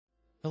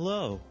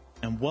Hello,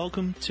 and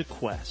welcome to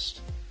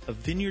Quest, a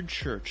vineyard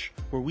church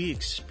where we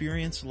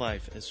experience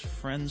life as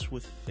friends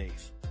with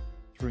faith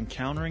through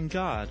encountering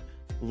God,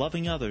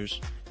 loving others,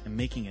 and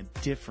making a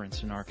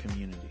difference in our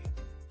community.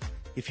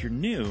 If you're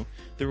new,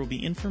 there will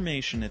be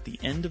information at the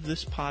end of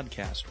this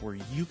podcast where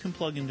you can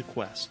plug into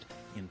Quest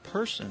in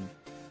person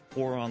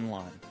or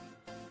online.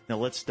 Now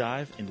let's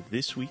dive into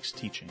this week's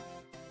teaching.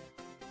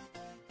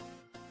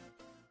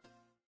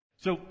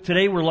 So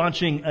today we're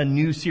launching a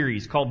new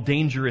series called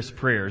Dangerous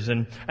Prayers.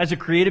 And as a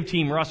creative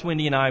team, Ross,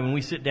 Wendy, and I, when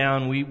we sit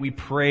down, we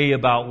pray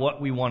about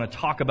what we want to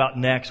talk about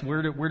next.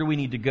 Where do we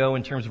need to go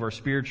in terms of our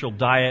spiritual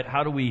diet?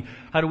 How do we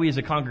as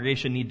a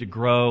congregation need to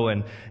grow?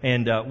 And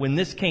when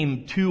this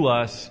came to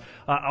us,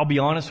 I'll be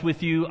honest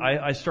with you,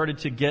 I started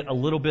to get a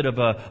little bit of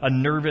a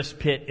nervous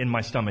pit in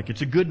my stomach.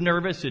 It's a good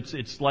nervous.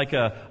 It's like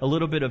a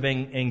little bit of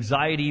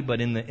anxiety, but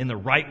in the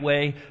right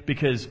way,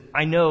 because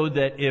I know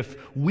that if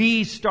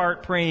we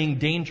start praying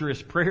dangerous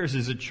prayers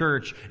as a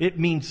church, it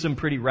means some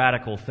pretty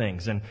radical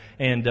things. And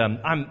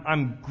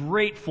I'm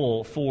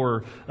grateful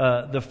for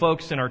the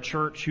folks in our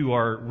church who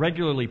are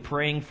regularly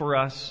praying for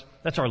us.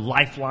 That's our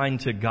lifeline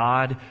to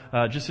God.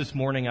 Just this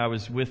morning, I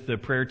was with the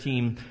prayer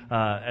team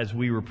as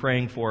we were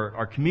praying for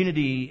our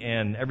community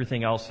and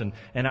everything else, and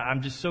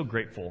I'm just so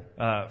grateful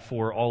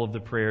for all of the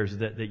prayers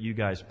that you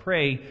guys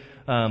pray.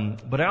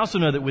 But I also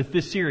know that with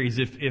this series,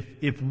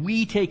 if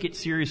we take it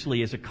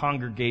seriously as a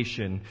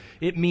congregation,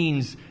 it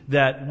means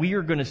that we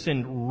are going to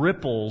send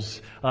ripples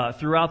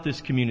throughout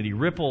this community,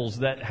 ripples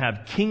that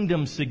have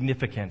kingdom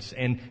significance,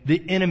 and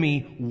the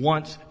enemy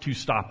wants to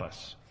stop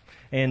us.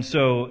 And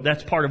so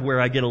that's part of where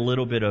I get a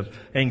little bit of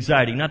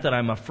anxiety. Not that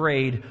I'm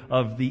afraid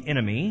of the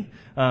enemy,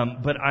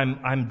 but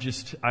I'm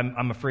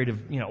afraid of,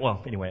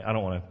 well, anyway, I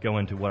don't want to go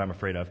into what I'm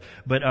afraid of.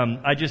 But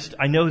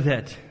I know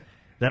that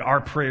our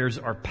prayers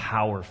are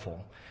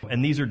powerful.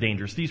 And these are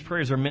dangerous. These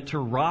prayers are meant to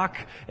rock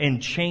and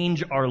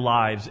change our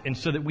lives, and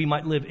so that we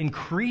might live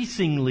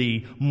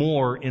increasingly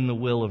more in the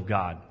will of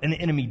God. And the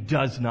enemy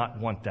does not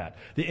want that.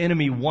 The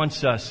enemy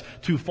wants us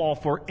to fall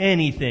for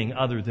anything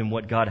other than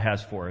what God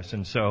has for us.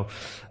 And so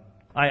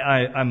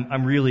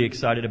I'm really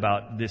excited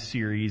about this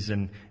series,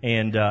 and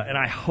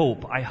I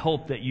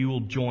hope that you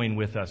will join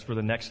with us for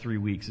the next 3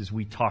 weeks as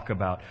we talk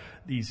about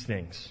these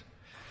things.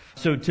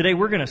 So today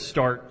we're going to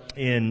start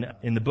in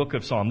the book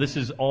of Psalm. This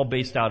is all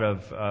based out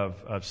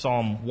of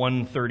Psalm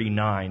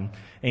 139,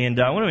 and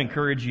I want to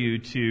encourage you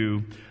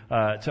to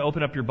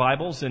open up your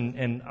Bibles,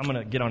 and I'm going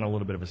to get on a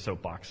little bit of a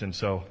soapbox, and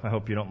so I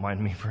hope you don't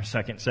mind me for a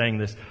second saying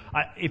this.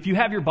 If you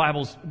have your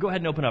Bibles, go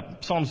ahead and open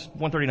up Psalms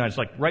 139. It's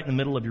like right in the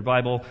middle of your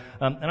Bible,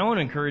 and I want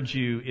to encourage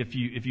you, if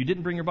you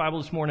didn't bring your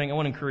Bible this morning, I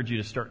want to encourage you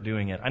to start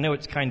doing it. I know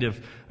it's kind of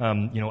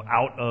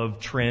out of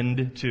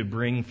trend to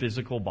bring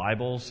physical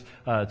Bibles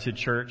to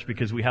church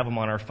because we have them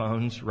on our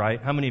phones,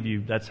 right? How many of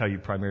you, that's how you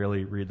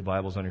primarily read the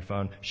Bibles, on your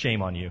phone?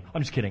 Shame on you.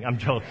 I'm just kidding. I'm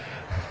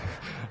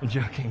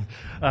joking.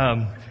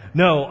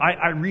 No,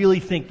 I really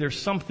think there's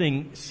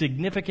something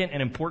significant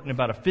and important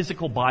about a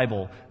physical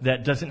Bible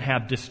that doesn't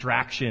have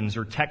distractions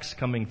or texts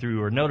coming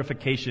through or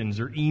notifications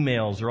or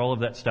emails or all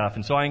of that stuff.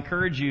 And so I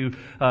encourage you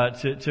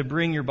to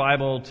bring your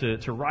Bible,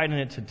 to write in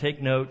it, to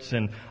take notes.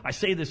 And I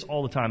say this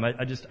all the time.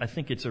 I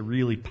think it's a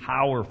really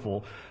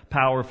powerful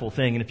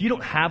thing. And if you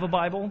don't have a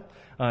Bible,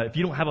 if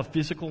you don't have a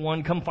physical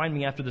one, come find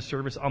me after the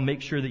service. I'll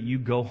make sure that you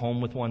go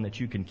home with one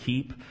that you can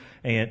keep,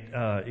 and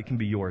it can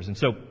be yours. And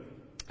so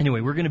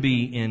anyway, we're going to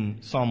be in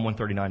Psalm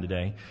 139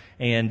 today,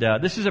 and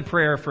this is a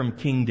prayer from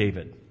King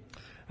David.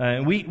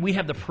 We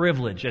have the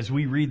privilege, as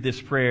we read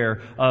this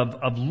prayer,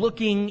 of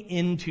looking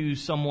into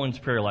someone's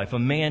prayer life, a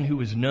man who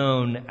is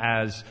known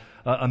as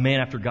a man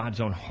after God's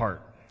own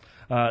heart.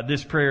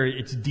 This prayer,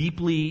 it's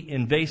deeply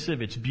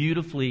invasive, it's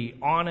beautifully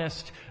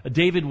honest.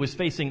 David was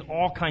facing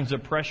all kinds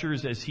of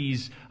pressures as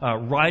he's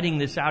writing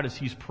this out, as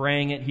he's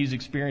praying it. He's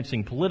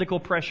experiencing political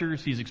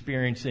pressures, he's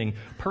experiencing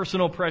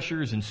personal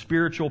pressures and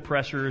spiritual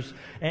pressures.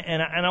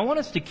 And I want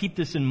us to keep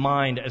this in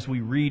mind as we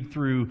read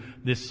through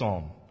this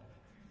psalm.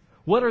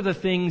 What are the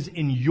things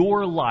in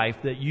your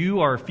life that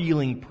you are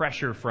feeling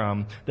pressure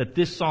from that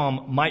this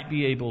psalm might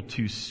be able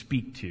to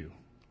speak to?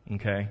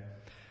 Okay?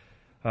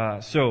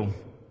 So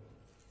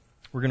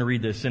we're going to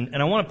read this, and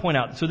I want to point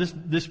out, so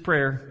this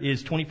prayer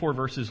is 24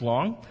 verses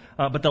long,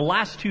 but the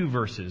last two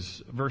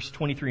verses, verse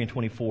 23 and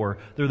 24,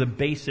 they're the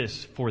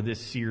basis for this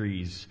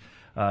series,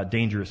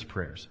 Dangerous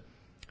Prayers.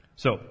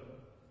 So,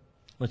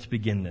 let's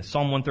begin this.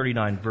 Psalm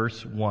 139,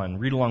 verse 1.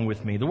 Read along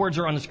with me. The words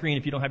are on the screen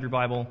if you don't have your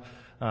Bible,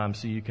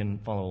 so you can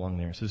follow along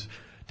there. It says,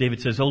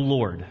 David says, "O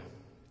Lord,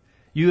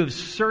 you have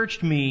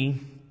searched me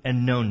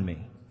and known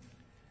me.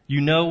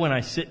 You know when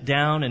I sit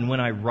down and when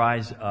I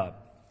rise up.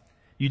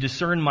 You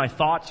discern my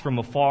thoughts from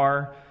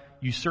afar.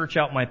 You search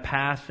out my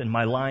path and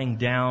my lying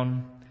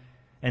down,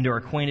 and are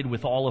acquainted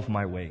with all of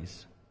my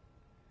ways.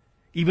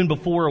 Even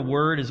before a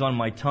word is on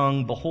my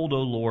tongue, behold,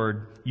 O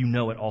Lord, you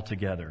know it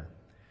altogether.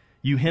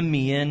 You hem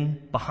me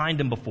in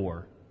behind and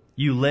before.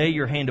 You lay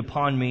your hand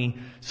upon me.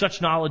 Such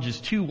knowledge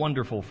is too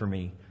wonderful for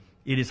me.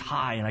 It is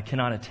high, and I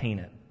cannot attain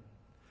it.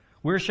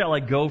 Where shall I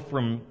go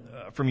from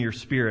from your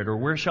spirit? Or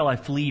where shall I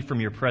flee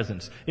from your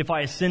presence? If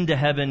I ascend to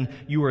heaven,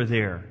 you are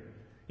there.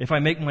 If I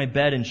make my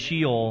bed in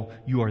Sheol,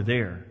 you are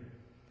there.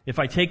 If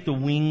I take the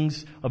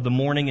wings of the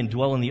morning and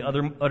dwell in the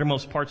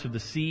uttermost parts of the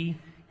sea,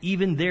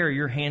 even there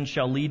your hand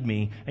shall lead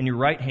me, and your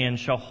right hand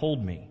shall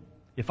hold me.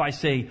 If I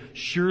say,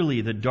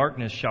 surely the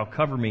darkness shall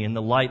cover me, and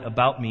the light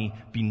about me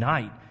be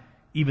night,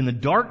 even the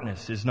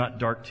darkness is not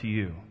dark to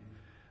you.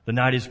 The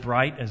night is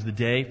bright as the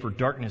day, for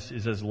darkness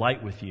is as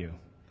light with you.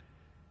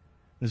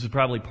 This is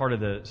probably part of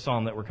the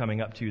psalm that we're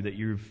coming up to that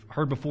you've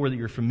heard before, that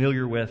you're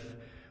familiar with,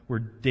 where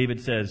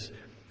David says,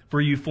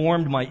 for you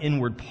formed my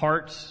inward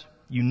parts,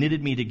 you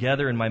knitted me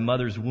together in my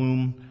mother's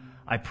womb.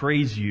 I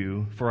praise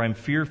you, for I'm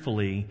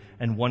fearfully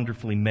and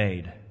wonderfully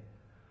made.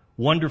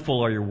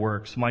 Wonderful are your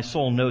works. My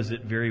soul knows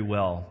it very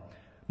well.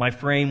 My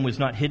frame was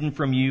not hidden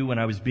from you when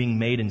I was being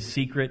made in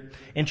secret,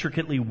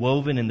 intricately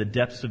woven in the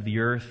depths of the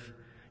earth.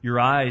 Your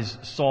eyes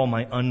saw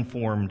my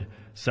unformed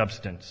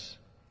substance.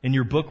 In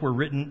your book were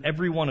written,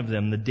 every one of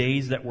them, the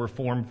days that were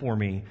formed for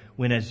me,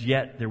 when as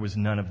yet there was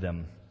none of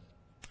them.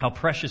 How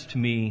precious to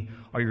me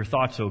are your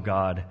thoughts, O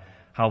God.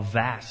 How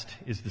vast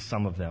is the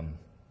sum of them.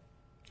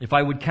 If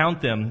I would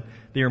count them,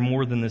 they are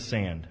more than the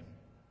sand.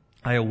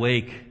 I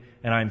awake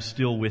and I am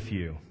still with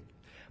you.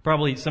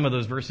 Probably some of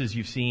those verses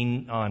you've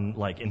seen on,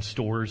 like, in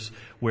stores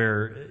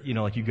where,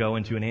 like you go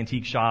into an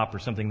antique shop or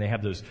something, they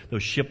have those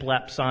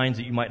shiplap signs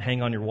that you might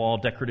hang on your wall,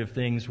 decorative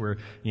things where,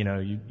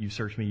 you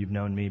search me, you've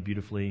known me,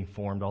 beautifully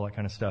formed, all that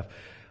kind of stuff.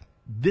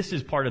 This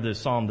is part of the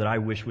psalm that I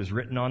wish was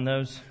written on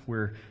those,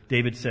 where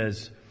David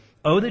says,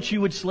 oh, that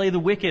you would slay the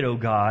wicked, O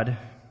God.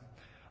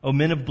 O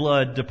men of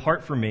blood,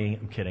 depart from me.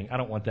 I'm kidding. I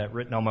don't want that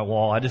written on my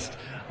wall. I just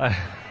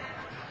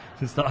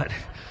thought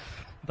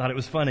it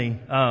was funny.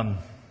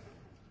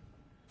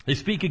 They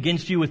speak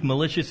against you with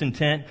malicious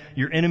intent.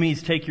 Your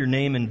enemies take your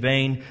name in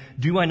vain.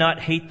 Do I not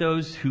hate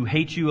those who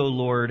hate you, O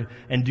Lord?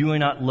 And do I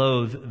not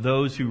loathe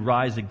those who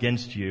rise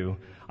against you?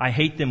 I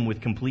hate them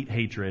with complete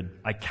hatred.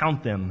 I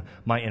count them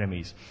my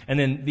enemies. And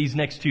then these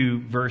next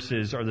two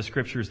verses are the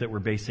scriptures that we're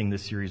basing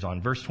this series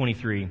on. Verse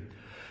 23,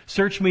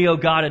 search me, O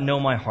God, and know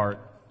my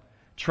heart.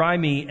 Try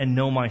me and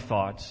know my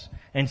thoughts,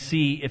 and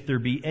see if there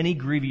be any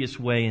grievous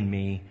way in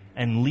me,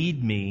 and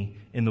lead me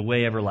in the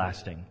way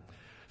everlasting.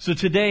 So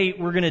today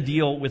we're going to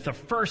deal with the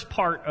first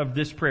part of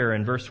this prayer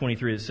in verse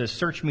 23. It says,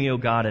 search me, O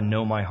God, and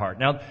know my heart.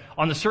 Now,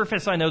 on the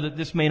surface, I know that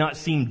this may not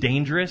seem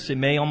dangerous. It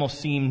may almost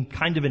seem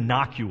kind of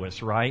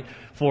innocuous, right?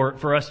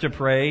 For us to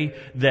pray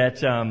that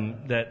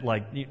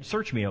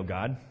search me, O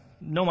God.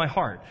 Know my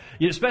heart.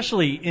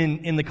 Especially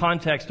in the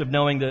context of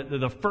knowing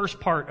the first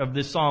part of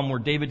this psalm where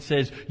David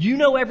says, you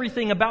know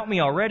everything about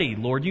me already,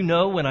 Lord. You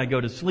know when I go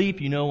to sleep.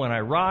 You know when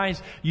I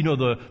rise. You know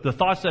the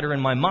thoughts that are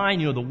in my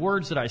mind. You know the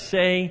words that I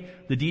say,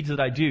 the deeds that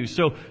I do.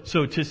 So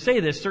to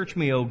say this, search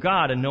me, O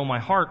God, and know my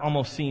heart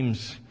almost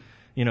seems,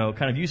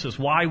 kind of useless.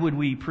 Why would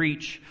we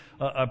preach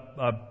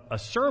a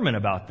sermon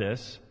about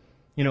this?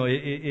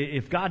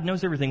 If God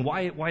knows everything,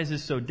 why is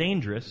this so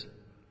dangerous?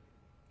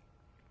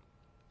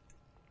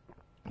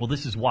 Well,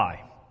 this is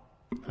why.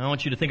 I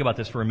want you to think about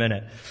this for a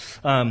minute.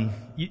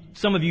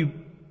 Some of you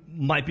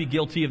might be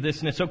guilty of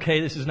this, and it's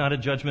okay. This is not a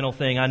judgmental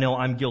thing. I know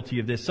I'm guilty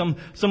of this. Some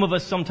of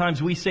us,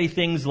 sometimes we say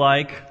things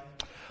like,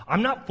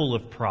 I'm not full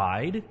of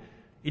pride.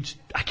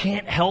 I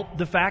can't help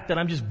the fact that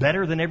I'm just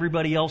better than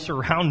everybody else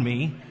around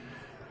me.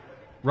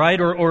 Right?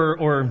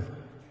 Or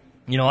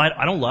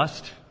I don't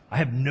lust. I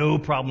have no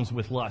problems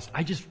with lust.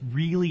 I just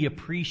really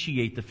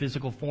appreciate the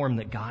physical form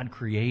that God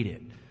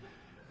created.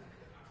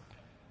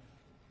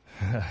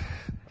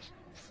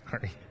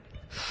 Sorry.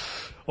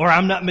 Or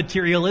I'm not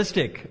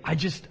materialistic. I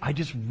just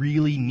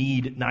really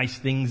need nice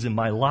things in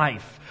my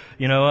life.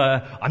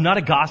 I'm not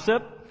a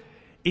gossip.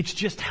 It's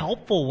just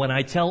helpful when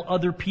I tell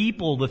other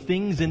people the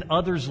things in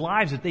others'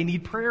 lives that they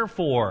need prayer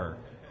for.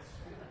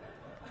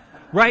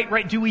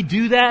 Right. Do we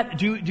do that?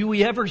 Do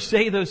we ever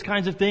say those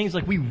kinds of things?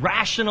 Like we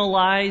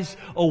rationalize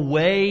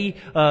away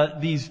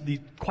these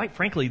quite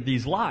frankly,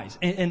 these lies.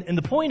 And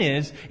the point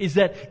is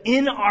that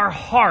in our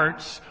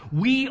hearts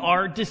we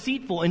are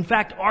deceitful. In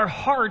fact, our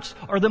hearts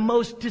are the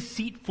most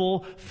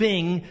deceitful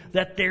thing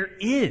that there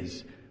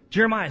is.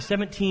 Jeremiah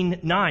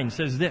 17:9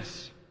 says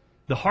this: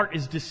 the heart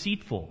is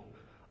deceitful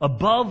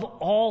above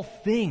all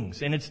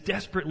things, and it's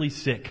desperately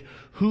sick.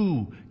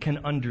 Who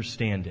can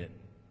understand it?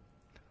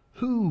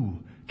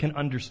 Who can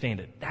understand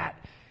it?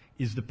 That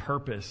is the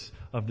purpose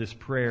of this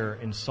prayer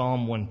in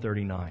Psalm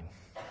 139.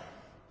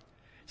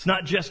 It's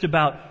not just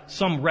about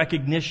some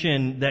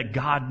recognition that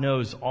God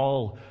knows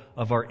all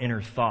of our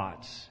inner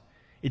thoughts.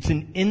 It's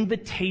an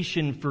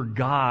invitation for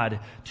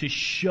God to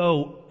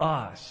show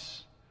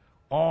us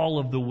all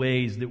of the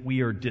ways that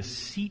we are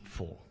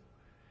deceitful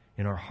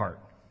in our heart.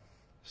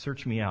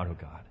 Search me out, O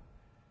God,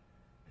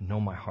 and know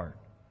my heart.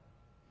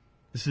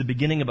 This is the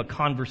beginning of a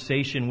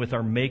conversation with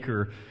our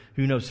Maker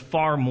who knows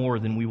far more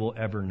than we will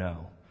ever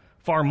know,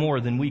 far more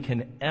than we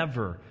can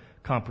ever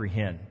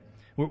comprehend.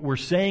 We're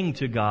saying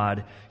to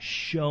God,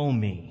 show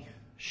me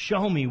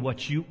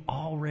what you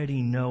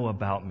already know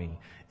about me.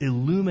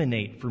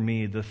 illuminate for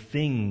me the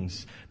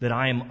things that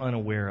I am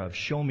unaware of.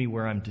 Show me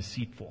where I'm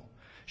deceitful.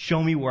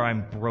 Show me where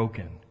I'm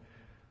broken.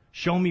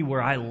 Show me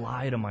where I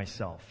lie to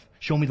myself.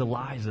 Show me the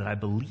lies that I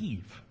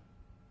believe,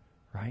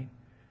 right?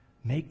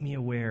 Make me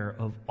aware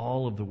of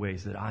all of the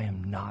ways that I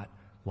am not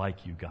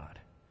like you, God.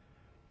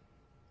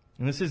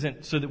 And this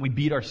isn't so that we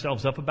beat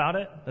ourselves up about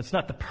it. That's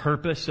not the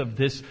purpose of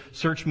this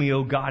Search Me,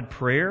 O God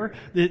prayer.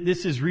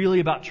 This is really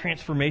about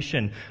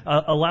transformation,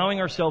 allowing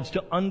ourselves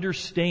to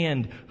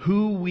understand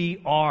who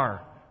we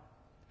are,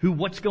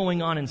 what's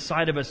going on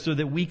inside of us so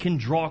that we can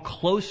draw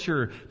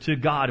closer to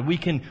God. We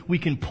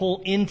can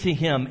pull into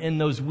Him in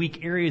those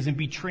weak areas and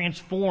be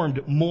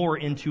transformed more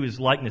into His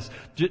likeness.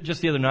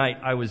 Just the other night,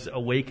 I was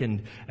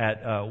awakened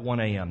at 1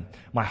 a.m.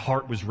 My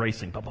heart was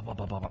racing.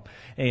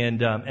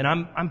 And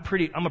I'm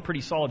a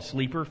pretty solid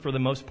sleeper for the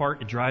most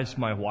part. It drives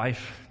my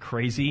wife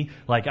crazy.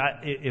 Like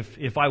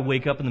if I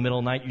wake up in the middle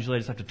of the night, usually I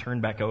just have to turn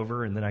back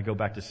over and then I go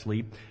back to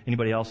sleep.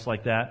 Anybody else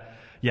like that?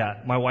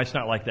 Yeah, my wife's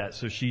not like that,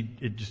 so she's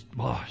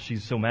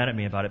so mad at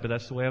me about it, but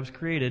that's the way I was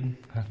created.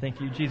 Thank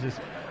you, Jesus.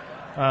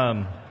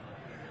 I'm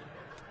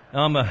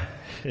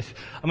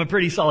a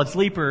pretty solid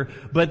sleeper,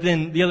 but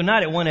then the other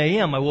night at 1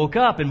 a.m. I woke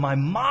up and my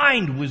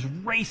mind was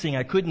racing.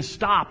 I couldn't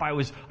stop. I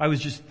was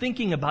just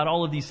thinking about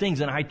all of these things,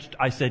 and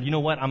I said, you know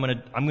what? I'm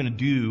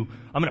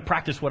gonna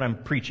practice what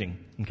I'm preaching.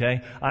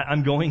 Okay,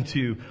 I'm going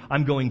to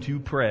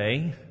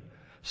pray.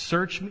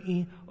 Search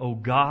me, O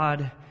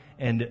God,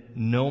 and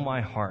know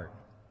my heart.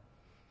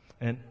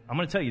 And I'm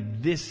going to tell you,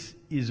 this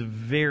is a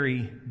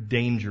very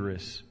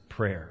dangerous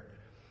prayer,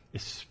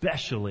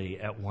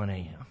 especially at 1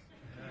 a.m.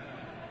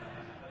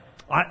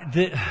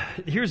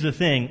 Here's the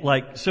thing,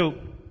 so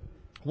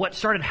what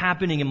started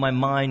happening in my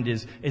mind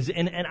it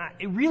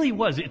really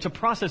was, it's a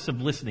process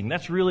of listening.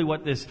 That's really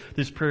what this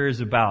prayer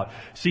is about.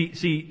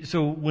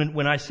 So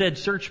when I said,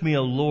 search me,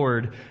 O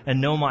Lord,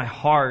 and know my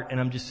heart, and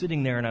I'm just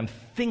sitting there and I'm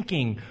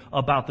thinking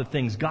about the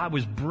things, God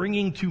was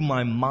bringing to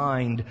my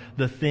mind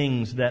the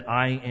things that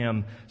I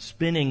am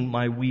spinning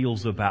my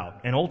wheels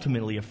about and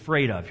ultimately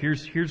afraid of.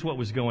 Here's what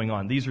was going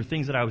on. These are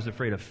things that I was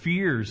afraid of.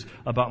 Fears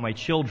about my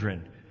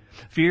children.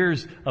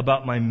 Fears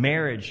about my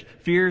marriage,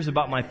 fears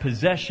about my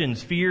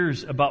possessions,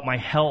 fears about my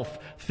health,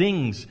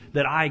 things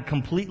that I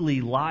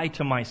completely lie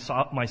to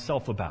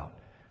myself about.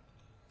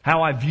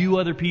 How I view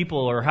other people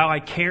or how I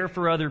care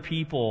for other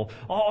people,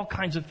 all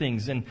kinds of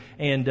things.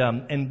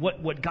 And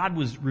what God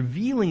was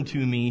revealing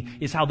to me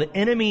is how the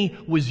enemy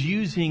was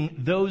using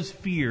those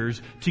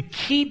fears to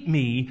keep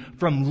me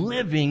from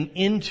living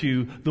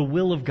into the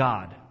will of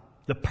God,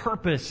 the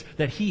purpose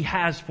that He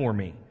has for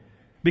me.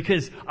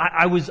 Because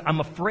I'm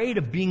afraid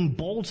of being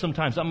bold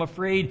sometimes. I'm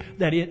afraid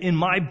that in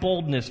my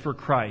boldness for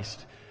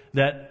Christ,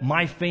 that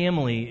my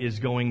family is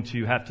going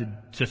to have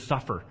to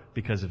suffer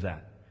because of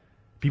that.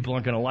 People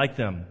aren't going to like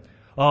them.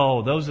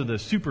 Oh, those are the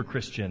super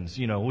Christians.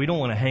 We don't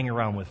want to hang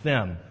around with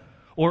them.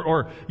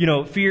 Or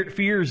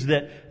fears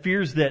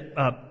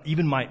that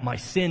even my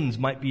sins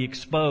might be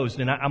exposed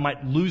and I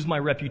might lose my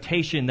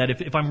reputation, that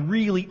if I'm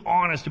really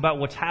honest about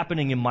what's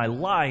happening in my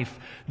life,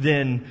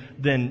 then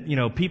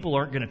people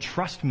aren't going to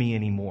trust me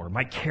anymore.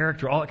 My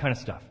character, all that kind of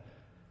stuff.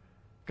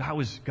 God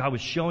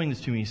was showing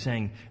this to me,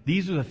 saying,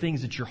 these are the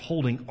things that you're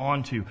holding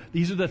on to.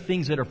 These are the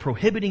things that are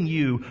prohibiting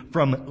you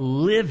from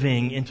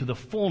living into the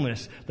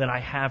fullness that I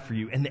have for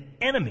you. And the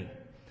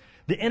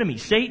enemy,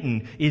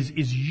 Satan,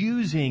 is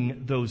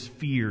using those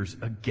fears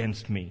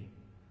against me.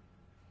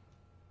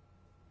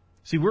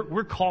 See,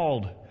 we're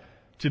called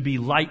to be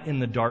light in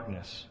the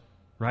darkness,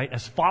 right?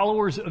 As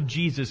followers of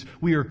Jesus,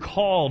 we are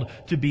called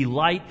to be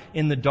light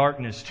in the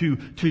darkness, to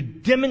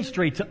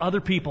demonstrate to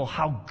other people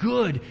how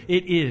good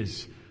it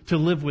is to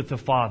live with the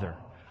Father,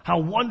 how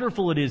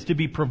wonderful it is to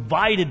be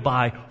provided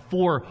by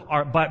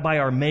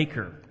our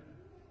Maker.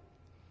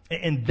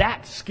 And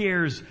that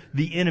scares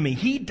the enemy.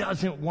 He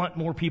doesn't want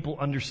more people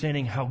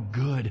understanding how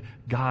good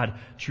God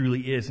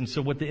truly is. And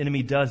so what the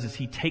enemy does is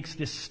he takes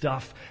this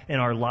stuff in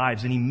our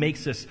lives and he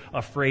makes us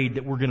afraid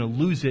that we're going to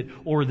lose it,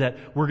 or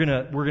that we're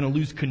going to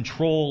lose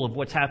control of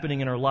what's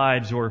happening in our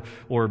lives, or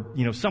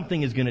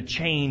something is going to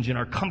change and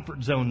our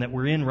comfort zone that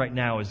we're in right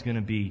now is going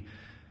to be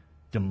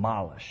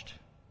demolished.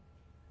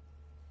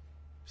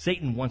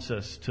 Satan wants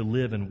us to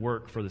live and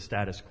work for the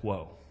status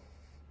quo.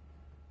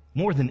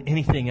 More than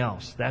anything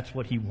else, that's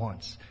what he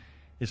wants,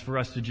 is for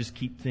us to just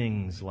keep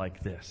things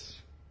like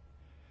this.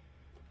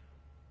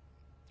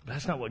 But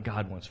that's not what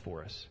God wants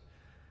for us.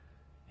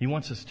 He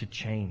wants us to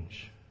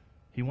change.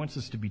 He wants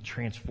us to be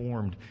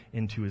transformed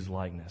into His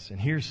likeness. And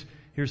here's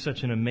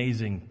such an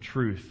amazing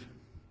truth.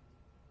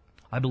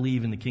 I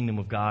believe in the kingdom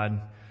of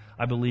God.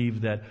 I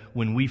believe that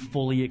when we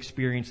fully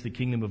experience the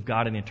kingdom of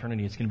God in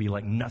eternity, it's going to be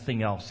like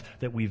nothing else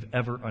that we've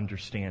ever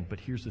understand. But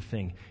here's the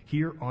thing.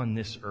 Here on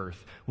this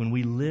earth, when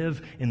we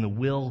live in the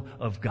will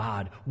of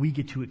God, we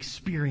get to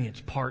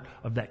experience part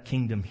of that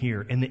kingdom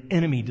here. And the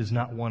enemy does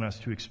not want us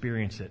to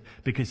experience it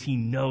because he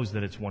knows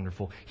that it's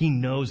wonderful. He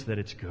knows that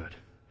it's good.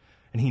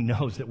 And he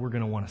knows that we're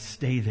going to want to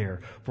stay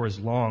there for as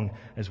long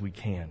as we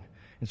can.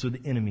 And so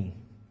the enemy,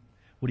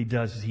 what he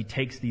does is he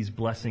takes these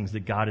blessings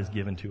that God has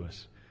given to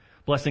us,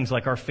 Blessings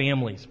like our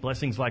families,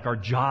 blessings like our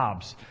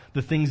jobs,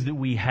 the things that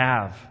we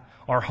have,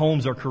 our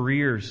homes, our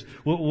careers,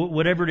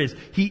 whatever it is.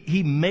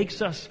 He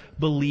makes us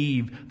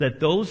believe that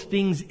those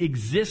things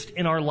exist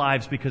in our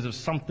lives because of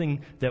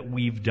something that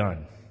we've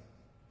done.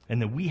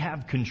 And that we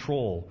have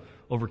control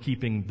over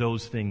keeping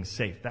those things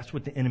safe. That's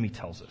what the enemy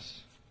tells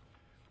us.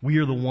 We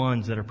are the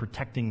ones that are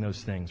protecting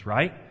those things,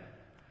 right?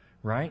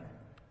 Right?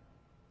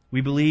 We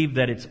believe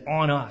that it's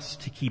on us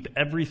to keep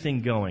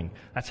everything going.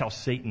 That's how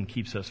Satan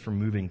keeps us from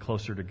moving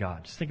closer to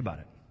God. Just think about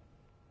it.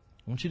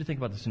 I want you to think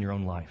about this in your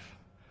own life.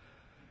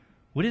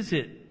 What is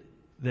it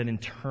that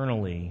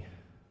internally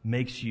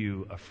makes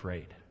you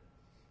afraid?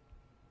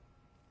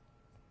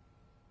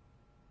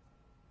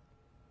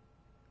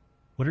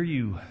 What are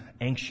you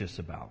anxious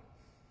about?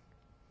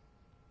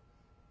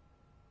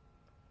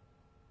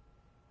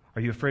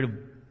 Are you afraid of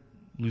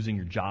losing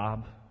your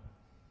job?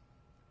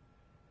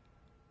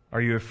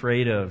 Are you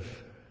afraid of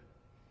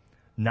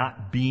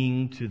not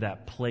being to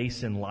that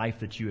place in life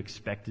that you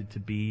expected to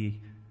be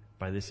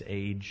by this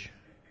age?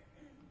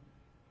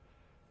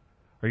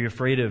 Are you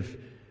afraid of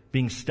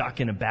being stuck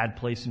in a bad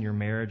place in your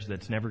marriage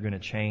that's never going to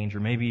change,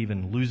 or maybe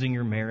even losing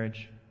your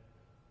marriage?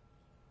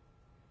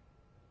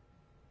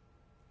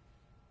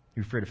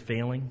 You're afraid of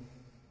failing?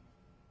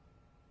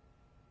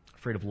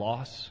 Afraid of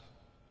loss?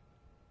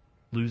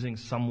 Losing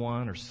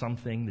someone or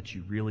something that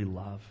you really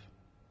love?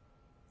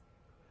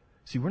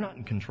 See, we're not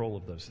in control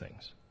of those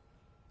things.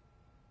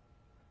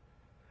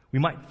 We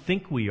might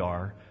think we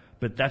are,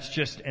 but that's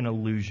just an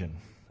illusion.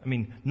 I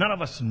mean, none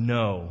of us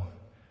know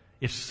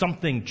if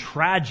something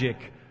tragic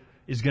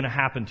is going to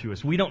happen to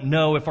us. We don't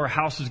know if our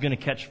house is going to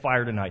catch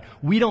fire tonight.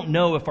 We don't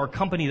know if our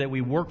company that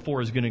we work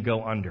for is going to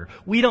go under.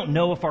 We don't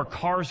know if our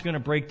car is going to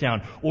break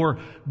down. Or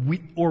we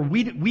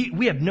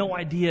have no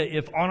idea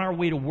if on our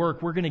way to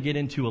work we're going to get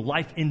into a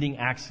life-ending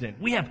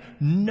accident. We have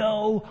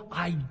no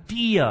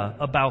idea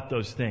about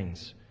those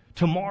things.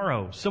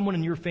 Tomorrow, someone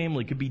in your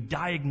family could be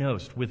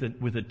diagnosed with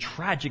a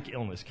tragic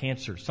illness,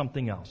 cancer,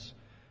 something else.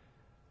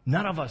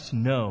 None of us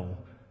know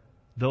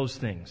those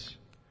things.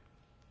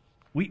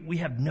 We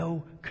have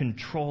no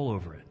control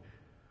over it.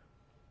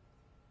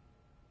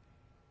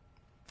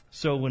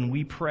 So when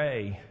we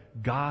pray,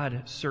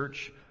 God,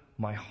 search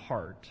my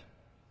heart,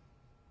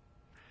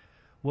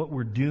 what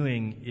we're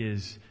doing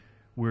is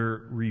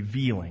we're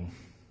revealing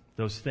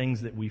those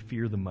things that we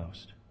fear the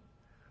most.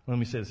 Let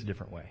me say this a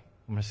different way.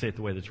 I'm going to say it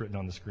the way that's written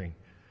on the screen.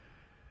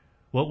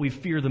 What we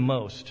fear the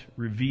most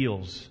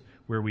reveals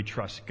where we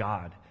trust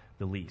God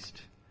the least.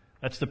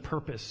 That's the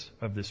purpose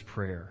of this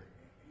prayer.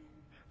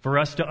 For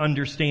us to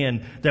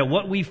understand that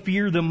what we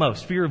fear the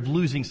most, fear of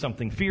losing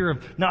something, fear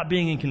of not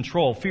being in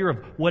control, fear of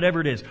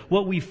whatever it is,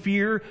 what we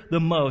fear the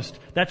most,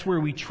 that's where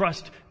we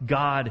trust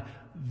God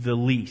the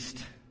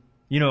least.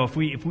 You know, if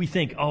we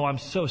think, oh, I'm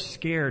so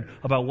scared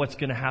about what's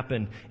going to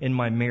happen in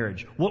my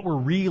marriage, what we're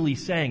really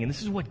saying, and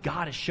this is what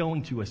God is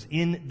showing to us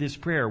in this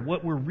prayer,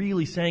 what we're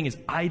really saying is,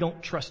 I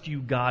don't trust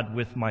you, God,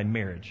 with my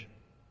marriage.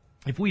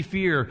 If we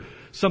fear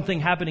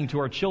something happening to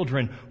our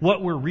children,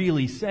 what we're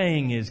really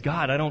saying is,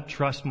 God, I don't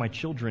trust my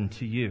children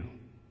to you.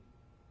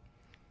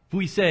 If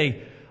we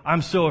say,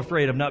 I'm so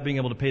afraid of not being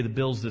able to pay the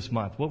bills this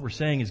month, what we're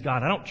saying is,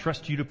 God, I don't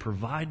trust you to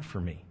provide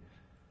for me.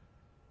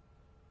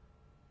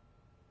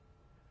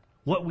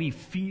 What we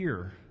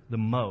fear the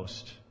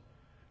most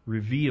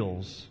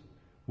reveals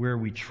where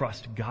we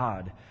trust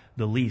God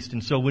the least.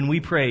 And so when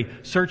we pray,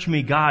 search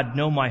me, God,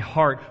 know my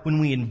heart, when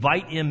we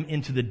invite Him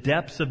into the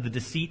depths of the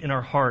deceit in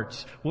our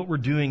hearts, what we're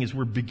doing is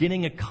we're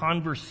beginning a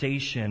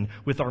conversation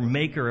with our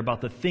Maker about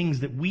the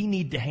things that we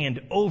need to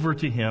hand over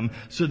to Him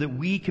so that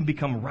we can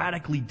become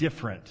radically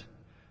different,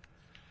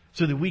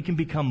 so that we can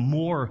become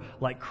more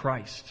like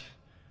Christ.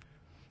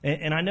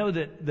 And I know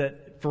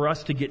that for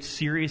us to get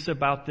serious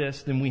about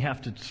this, then we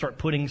have to start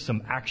putting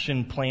some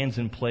action plans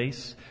in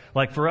place.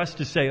 Like for us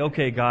to say,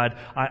 okay, God,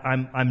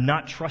 I'm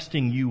not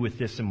trusting you with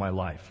this in my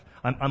life.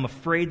 I'm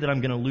afraid that I'm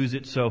going to lose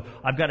it, so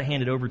I've got to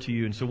hand it over to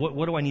you. And so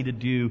what do I need to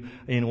do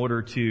in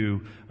order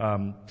to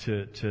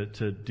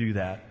do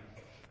that?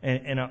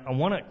 And I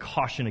want to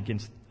caution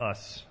against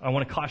us. I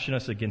want to caution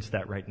us against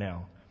that right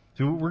now.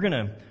 So we're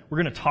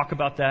gonna talk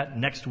about that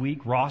next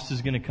week. Ross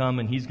is gonna come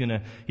and he's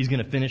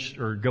gonna finish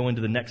or go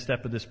into the next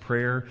step of this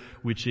prayer,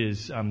 which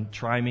is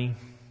try me,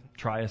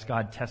 try us,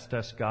 God, test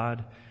us,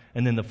 God.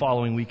 And then the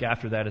following week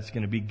after that, it's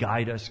going to be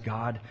guide us,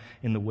 God,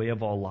 in the way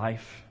of all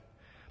life.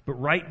 But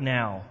right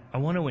now, I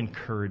want to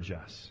encourage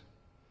us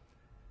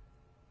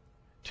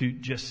to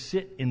just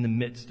sit in the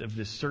midst of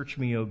this search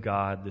me, O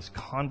God, this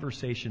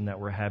conversation that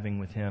we're having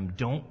with Him.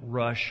 Don't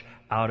rush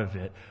out of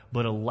it,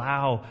 but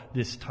allow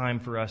this time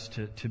for us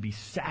to be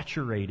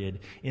saturated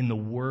in the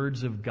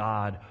words of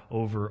God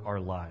over our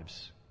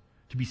lives.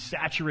 To be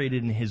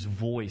saturated in His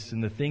voice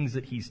and the things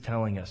that He's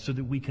telling us so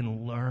that we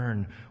can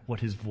learn what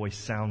His voice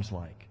sounds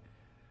like.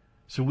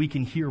 So we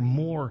can hear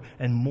more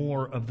and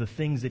more of the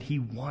things that He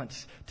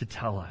wants to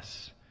tell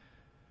us.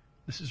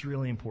 This is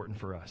really important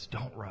for us.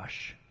 Don't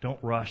rush. Don't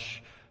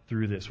rush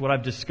through this. What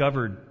I've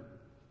discovered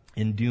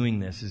in doing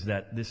this is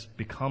that this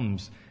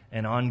becomes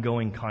an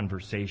ongoing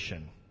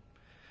conversation.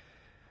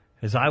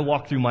 As I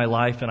walk through my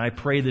life and I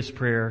pray this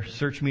prayer,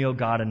 search me, O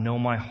God, and know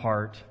my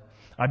heart,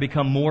 I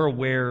become more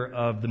aware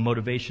of the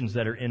motivations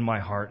that are in my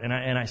heart. And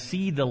I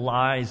see the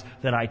lies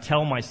that I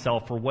tell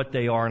myself for what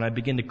they are, and I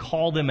begin to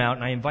call them out,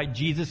 and I invite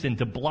Jesus in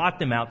to blot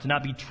them out, to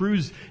not be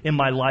truths in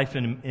my life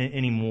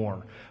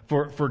anymore.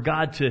 For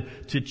God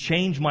to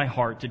change my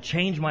heart, to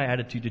change my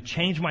attitude, to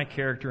change my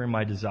character and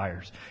my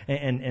desires.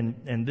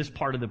 And this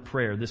part of the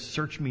prayer, this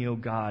search me, O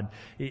God,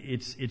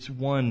 it's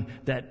one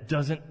that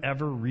doesn't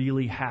ever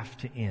really have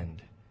to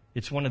end.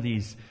 It's one of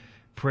these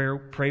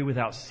pray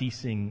without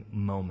ceasing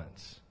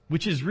moments.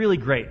 Which is really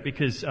great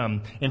because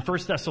in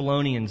 1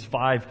 Thessalonians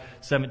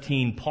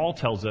 5:17, Paul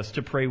tells us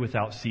to pray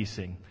without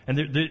ceasing. And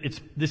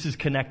this is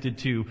connected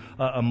to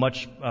a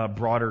much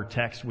broader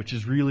text, which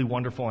is really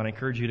wonderful. And I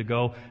encourage you to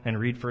go and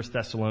read 1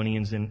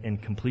 Thessalonians in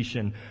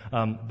completion.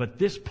 But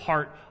this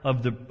part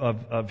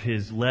of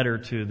his letter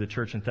to the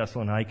church in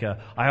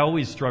Thessalonica, I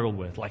always struggled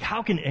with. Like,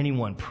 how can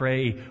anyone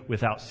pray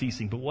without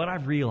ceasing? But what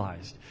I've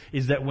realized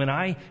is that when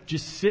I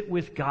just sit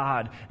with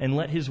God and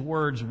let His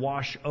words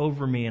wash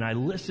over me, and I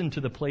listen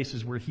to the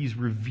places where He's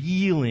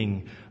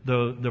revealing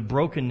the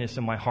brokenness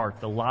in my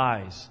heart, the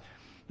lies,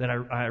 that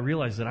I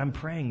realize that I'm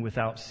praying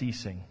without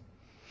ceasing.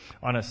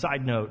 On a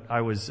side note,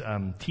 I was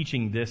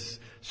teaching this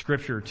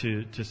scripture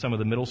to some of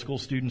the middle school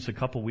students a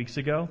couple weeks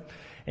ago,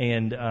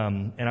 and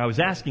I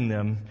was asking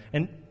them,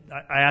 and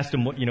I asked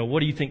them, what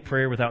do you think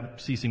prayer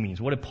without ceasing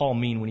means? What did Paul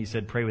mean when he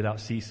said pray without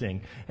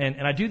ceasing?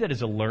 And I do that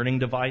as a learning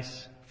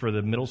device for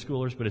the middle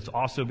schoolers, but it's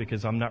also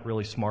because I'm not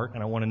really smart,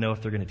 and I want to know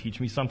if they're going to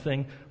teach me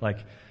something. Like,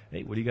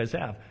 hey, what do you guys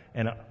have?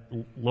 And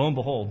lo and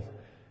behold,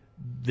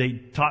 they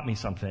taught me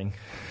something.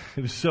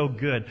 It was so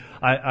good.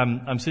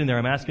 I'm sitting there,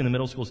 I'm asking the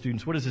middle school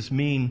students, what does this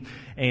mean?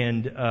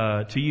 And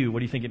to you, what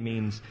do you think it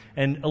means?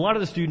 And a lot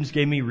of the students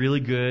gave me really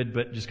good,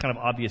 but just kind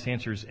of obvious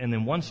answers. And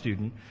then one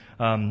student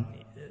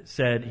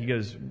said, he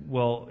goes,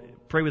 well,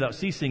 pray without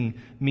ceasing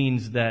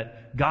means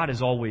that God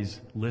is always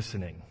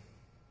listening.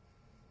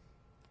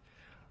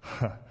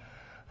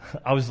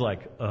 I was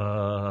like,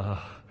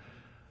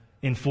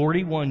 in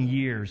 41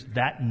 years,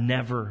 that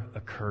never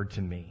occurred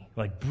to me.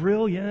 Like,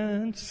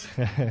 brilliance.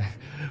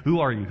 Who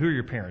are you? Who are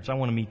your parents? I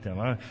want to meet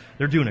them.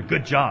 They're doing a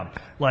good job.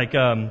 Like,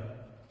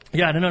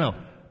 no.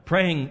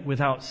 Praying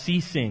without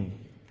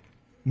ceasing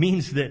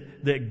means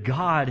that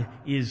God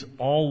is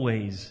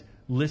always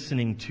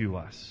listening to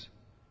us.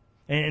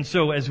 And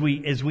so as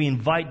we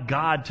invite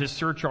God to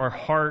search our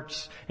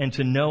hearts and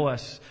to know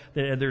us,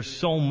 there's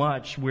so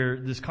much where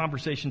this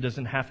conversation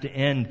doesn't have to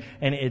end.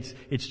 And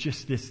it's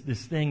just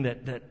this thing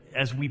that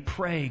as we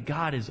pray,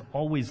 God is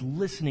always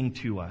listening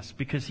to us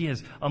because He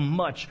has a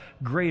much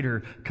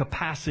greater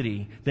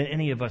capacity than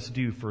any of us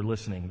do for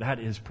listening. That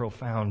is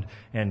profound,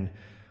 and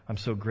I'm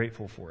so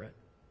grateful for it.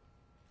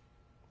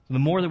 The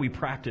more that we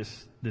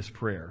practice this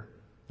prayer,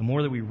 the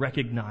more that we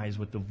recognize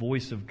what the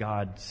voice of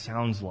God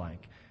sounds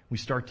like, we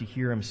start to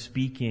hear Him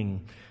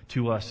speaking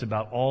to us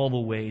about all the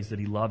ways that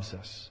He loves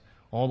us,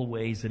 all the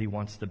ways that He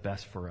wants the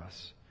best for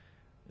us.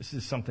 This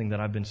is something that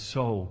I've been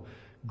so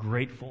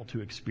grateful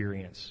to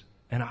experience.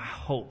 And I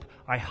hope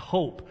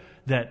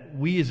that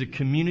we as a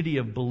community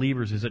of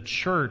believers, as a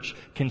church,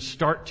 can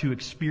start to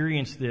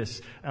experience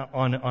this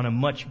on a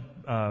much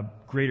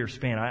greater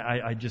span.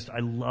 I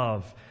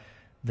love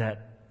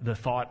that the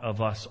thought of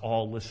us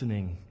all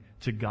listening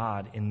to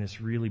God in this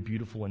really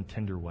beautiful and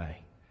tender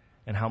way,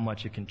 and how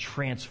much it can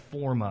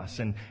transform us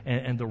and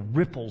the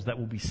ripples that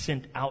will be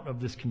sent out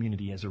of this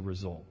community as a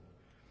result.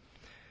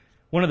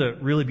 One of the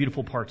really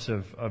beautiful parts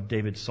of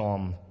David's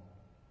psalm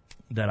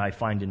that I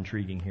find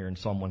intriguing here in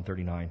Psalm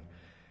 139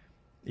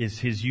 is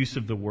his use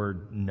of the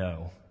word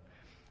no.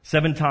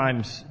 7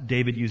 times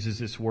David uses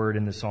this word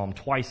in the psalm.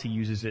 Twice he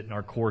uses it in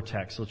our core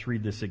text. Let's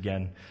read this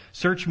again.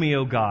 Search me,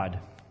 O God,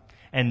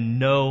 and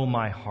know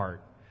my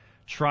heart.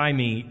 Try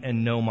me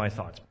and know my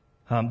thoughts.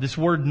 This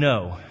word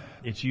no,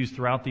 it's used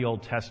throughout the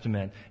Old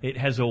Testament. It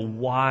has a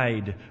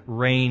wide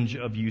range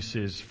of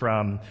uses,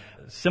 from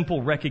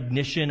simple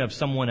recognition of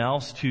someone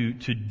else to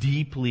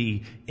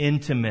deeply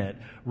intimate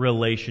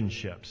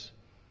relationships.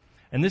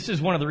 And this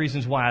is one of the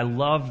reasons why I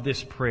love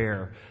this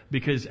prayer,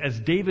 because as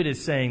David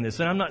is saying this,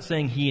 and I'm not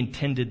saying he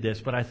intended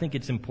this, but I think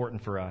it's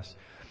important for us.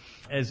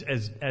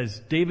 As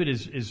David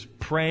is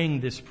praying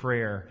this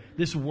prayer,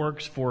 this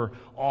works for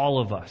all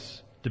of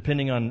us.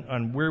 Depending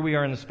on where we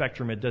are in the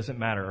spectrum, it doesn't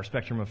matter, our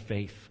spectrum of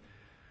faith.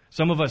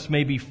 Some of us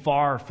may be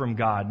far from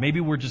God. Maybe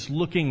we're just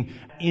looking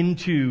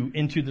into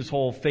this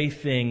whole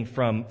faith thing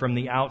from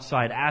the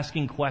outside,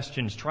 asking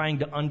questions, trying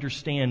to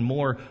understand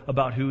more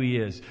about who He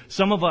is.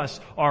 Some of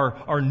us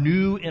are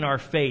new in our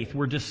faith.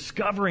 We're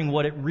discovering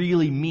what it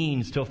really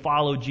means to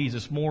follow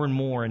Jesus more and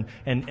more,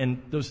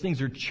 and those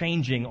things are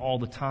changing all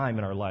the time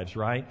in our lives,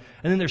 right?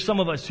 And then there's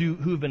some of us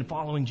who have been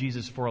following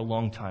Jesus for a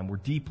long time. We're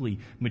deeply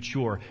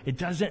mature. It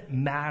doesn't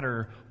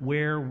matter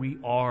where we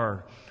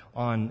are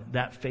on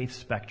that faith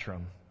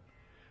spectrum.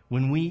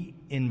 When we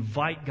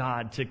invite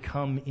God to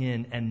come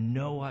in and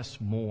know us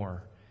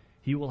more,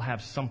 He will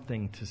have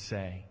something to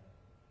say.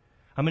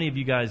 How many of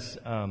you guys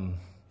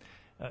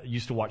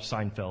used to watch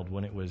Seinfeld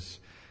when it was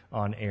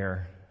on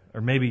air. Or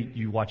maybe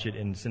you watch it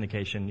in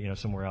syndication,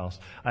 somewhere else.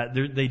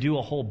 They do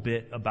a whole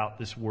bit about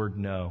this word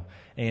 "no,"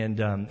 and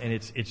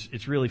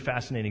it's really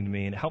fascinating to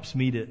me, and it helps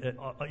me to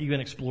even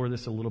explore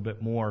this a little bit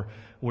more.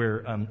 Where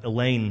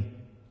Elaine,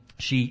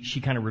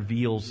 she kind of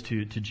reveals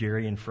to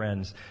Jerry and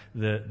friends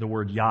the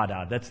word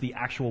 "yada." That's the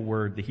actual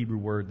word, the Hebrew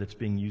word that's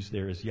being used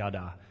there is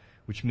 "yada,"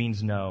 which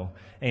means no.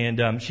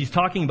 And she's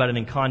talking about it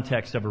in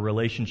context of a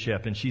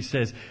relationship. And she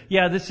says,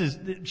 yeah,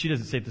 she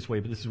doesn't say it this way,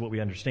 but this is what we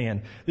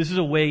understand. This is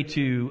a way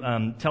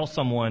to tell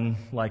someone,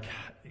 like,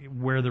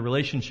 where the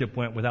relationship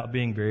went without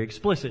being very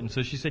explicit. And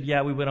so she said,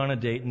 yeah, we went on a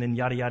date, and then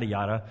yada, yada,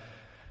 yada,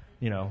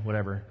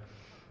 whatever.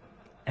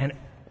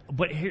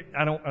 But here,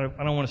 I don't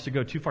want us to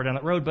go too far down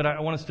that road, but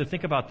I want us to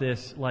think about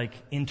this, like,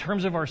 in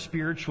terms of our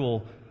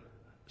spiritual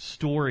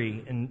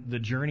story and the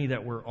journey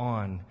that we're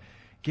on.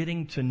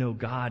 Getting to know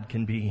God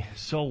can be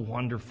so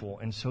wonderful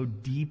and so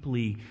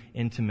deeply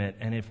intimate.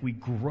 And if we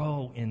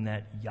grow in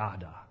that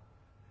yada,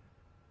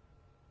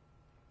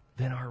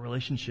 then our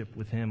relationship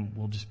with Him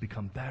will just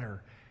become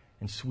better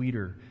and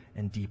sweeter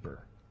and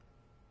deeper.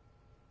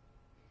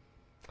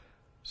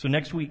 So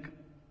next week,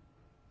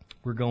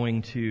 we're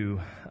going to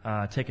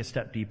take a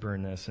step deeper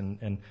in this.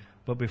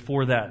 But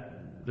before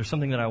that, there's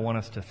something that I want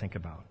us to think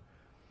about.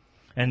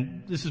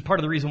 And this is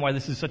part of the reason why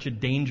this is such a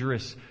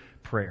dangerous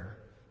prayer.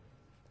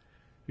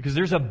 Because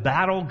there's a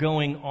battle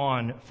going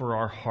on for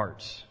our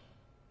hearts.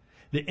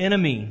 The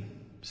enemy,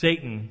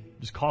 Satan,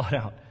 just call it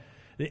out.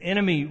 The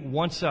enemy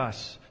wants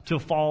us to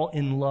fall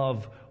in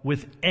love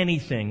with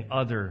anything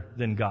other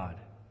than God.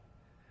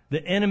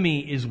 The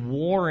enemy is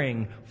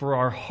warring for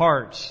our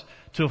hearts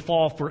to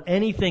fall for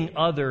anything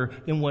other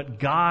than what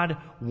God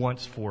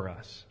wants for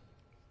us.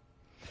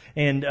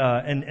 And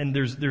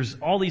there's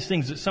all these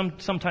things that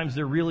sometimes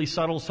they're really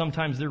subtle,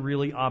 sometimes they're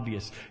really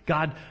obvious.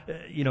 God,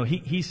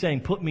 He's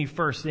saying, put me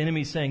first. The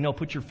enemy's saying, no,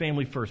 put your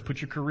family first,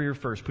 put your career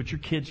first, put your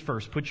kids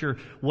first, put your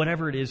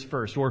whatever it is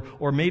first.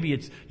 Or maybe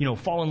it's,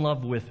 fall in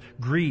love with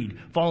greed,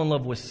 fall in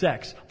love with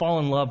sex, fall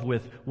in love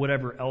with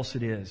whatever else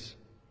it is.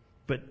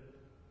 But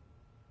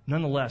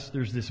nonetheless,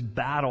 there's this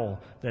battle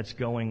that's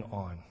going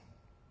on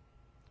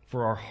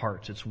for our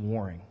hearts. It's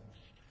warring.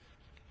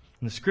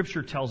 And the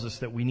Scripture tells us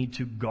that we need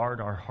to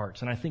guard our hearts.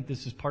 And I think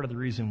this is part of the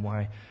reason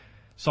why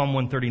Psalm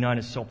 139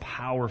 is so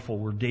powerful,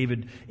 where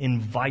David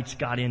invites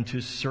God in to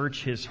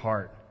search his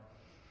heart.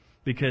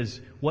 Because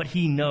what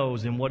he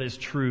knows and what is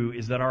true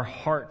is that our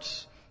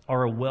hearts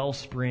are a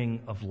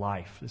wellspring of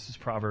life. This is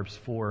Proverbs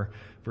 4,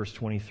 verse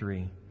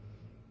 23.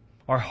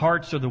 Our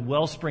hearts are the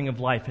wellspring of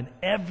life, and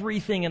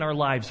everything in our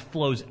lives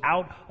flows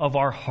out of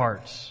our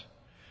hearts.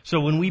 So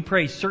when we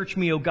pray, search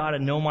me, O God,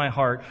 and know my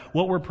heart,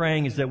 what we're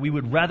praying is that we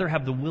would rather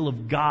have the will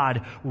of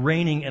God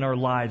reigning in our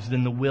lives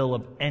than the will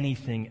of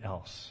anything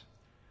else.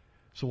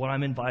 So what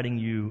I'm inviting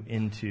you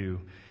into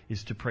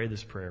is to pray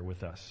this prayer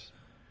with us.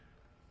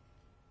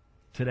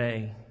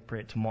 Today, pray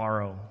it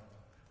tomorrow,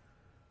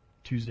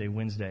 Tuesday,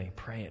 Wednesday,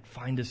 pray it.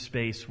 Find a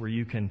space where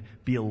you can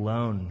be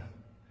alone,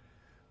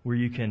 where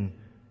you can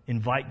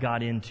invite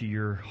God into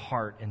your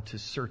heart and to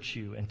search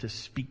you and to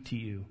speak to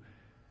you.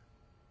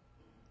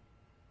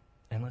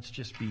 And let's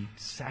just be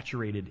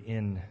saturated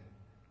in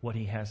what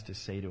He has to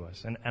say to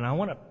us. And I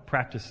want to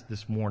practice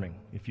this morning,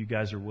 if you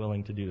guys are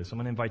willing to do this. I'm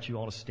going to invite you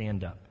all to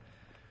stand up.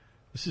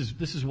 This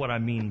is what I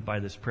mean by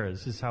this prayer.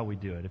 This is how we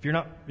do it. If you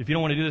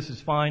don't want to do this,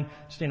 it's fine.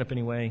 Stand up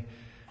anyway,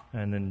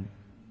 and then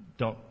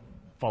don't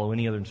follow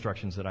any other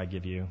instructions that I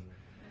give you.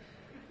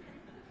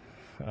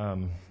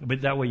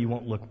 But that way you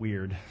won't look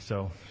weird.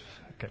 So,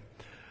 okay.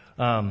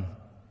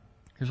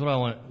 Here's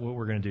what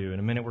we're going to do. In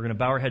a minute, we're going to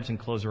bow our heads and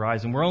close our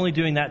eyes. And we're only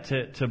doing that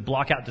to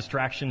block out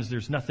distractions.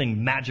 There's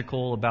nothing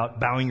magical about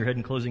bowing your head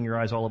and closing your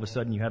eyes. All of a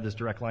sudden, you have this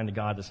direct line to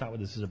God. That's not what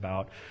this is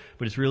about.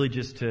 But it's really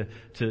just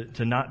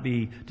to not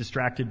be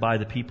distracted by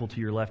the people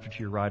to your left or to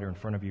your right or in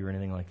front of you or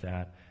anything like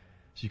that.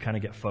 So you kind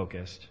of get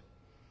focused.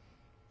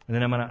 And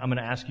then I'm going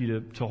to ask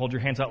you to hold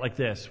your hands out like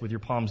this with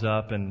your palms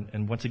up.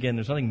 And once again,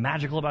 there's nothing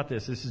magical about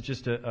this. This is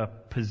just a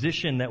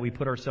position that we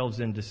put ourselves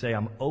in to say,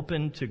 I'm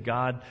open to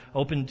God,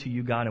 open to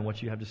you, God, and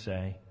what you have to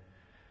say.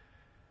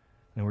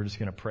 And we're just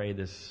going to pray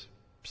this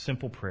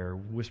simple prayer.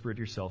 Whisper it to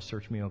yourself,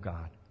 search me, O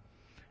God.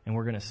 And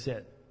we're going to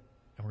sit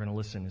and we're going to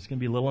listen. It's going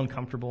to be a little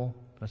uncomfortable.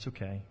 That's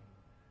okay.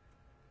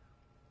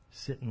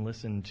 Sit and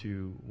listen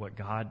to what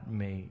God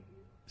may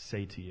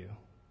say to you.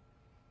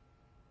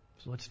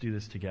 So let's do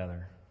this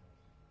together.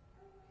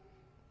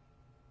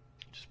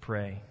 Just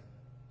pray,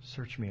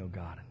 search me, O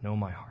God, know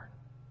my heart.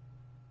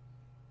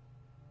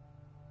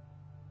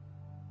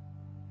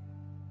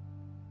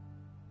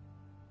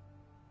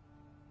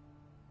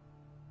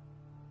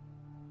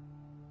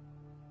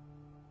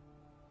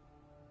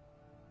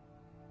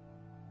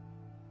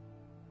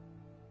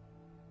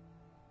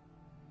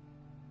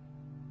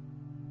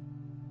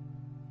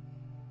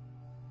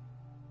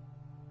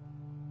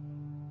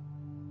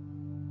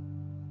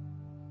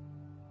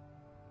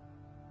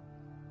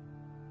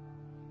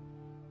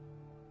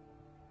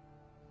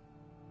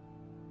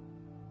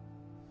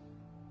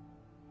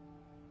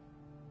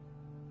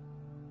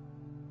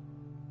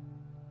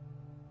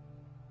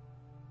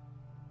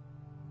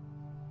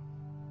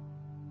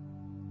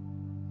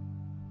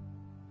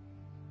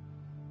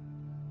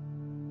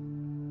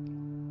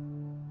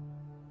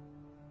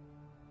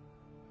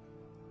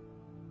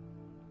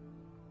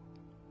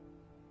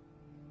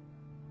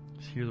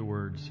 hear the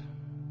words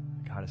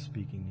God is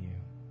speaking to you.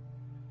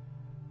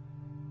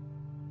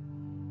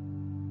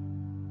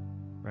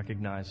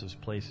 Recognize those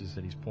places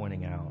that He's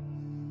pointing out.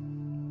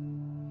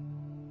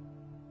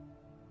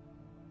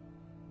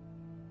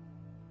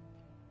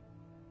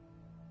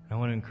 I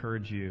want to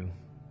encourage you,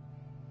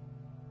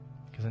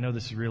 because I know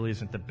this really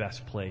isn't the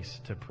best place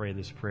to pray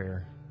this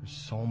prayer. There's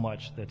so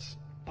much that's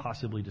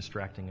possibly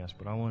distracting us,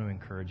 but I want to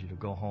encourage you to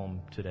go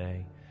home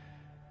today,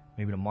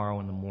 maybe tomorrow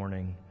in the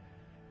morning,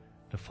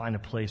 to find a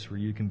place where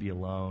you can be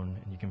alone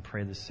and you can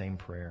pray the same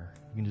prayer.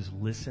 You can just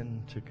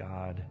listen to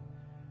God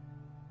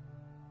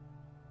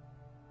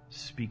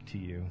speak to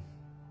you,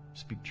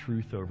 speak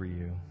truth over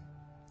you.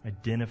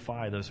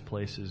 Identify those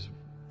places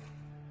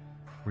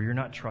where you're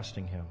not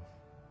trusting Him.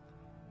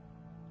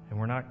 And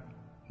we're not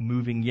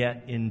moving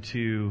yet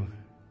into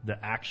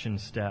the action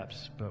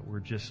steps, but we're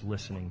just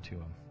listening to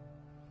Him.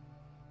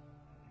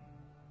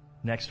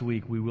 Next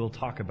week, we will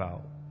talk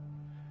about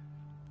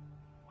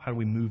how do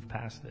we move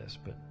past this.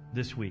 But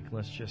this week,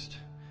 let's just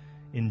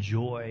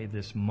enjoy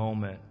this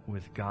moment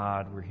with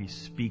God where He's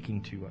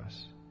speaking to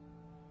us,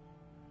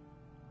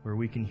 where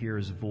we can hear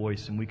His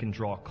voice and we can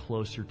draw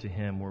closer to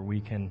Him, where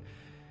we can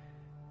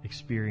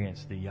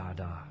experience the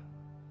Yada.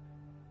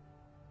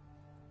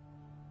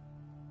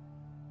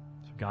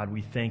 So God,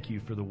 we thank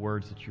You for the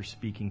words that You're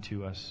speaking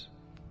to us.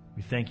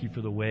 We thank You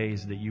for the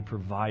ways that You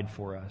provide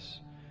for us.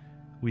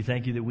 We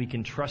thank You that we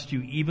can trust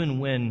You even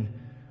when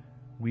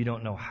we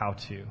don't know how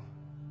to.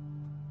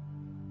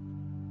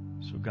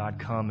 So God,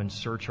 come and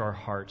search our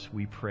hearts.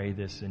 We pray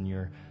this in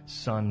Your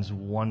Son's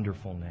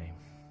wonderful name.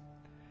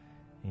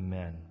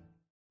 Amen.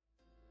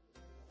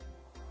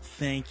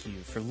 Thank you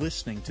for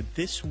listening to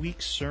this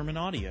week's sermon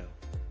audio.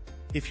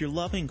 If you're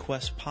loving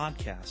Quest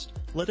Podcast,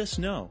 let us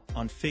know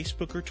on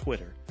Facebook or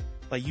Twitter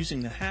by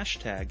using the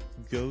hashtag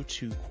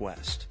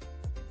 #GoToQuest.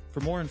 For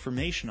more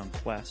information on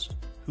Quest,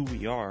 who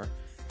we are,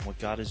 and what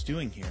God is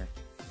doing here,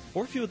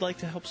 or if you would like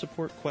to help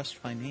support Quest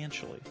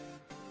financially,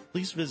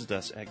 please visit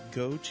us at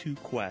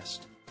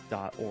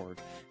gotoquest.org.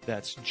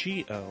 That's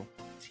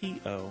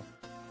GOTO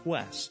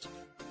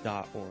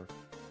Quest.org.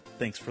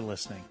 Thanks for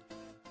listening.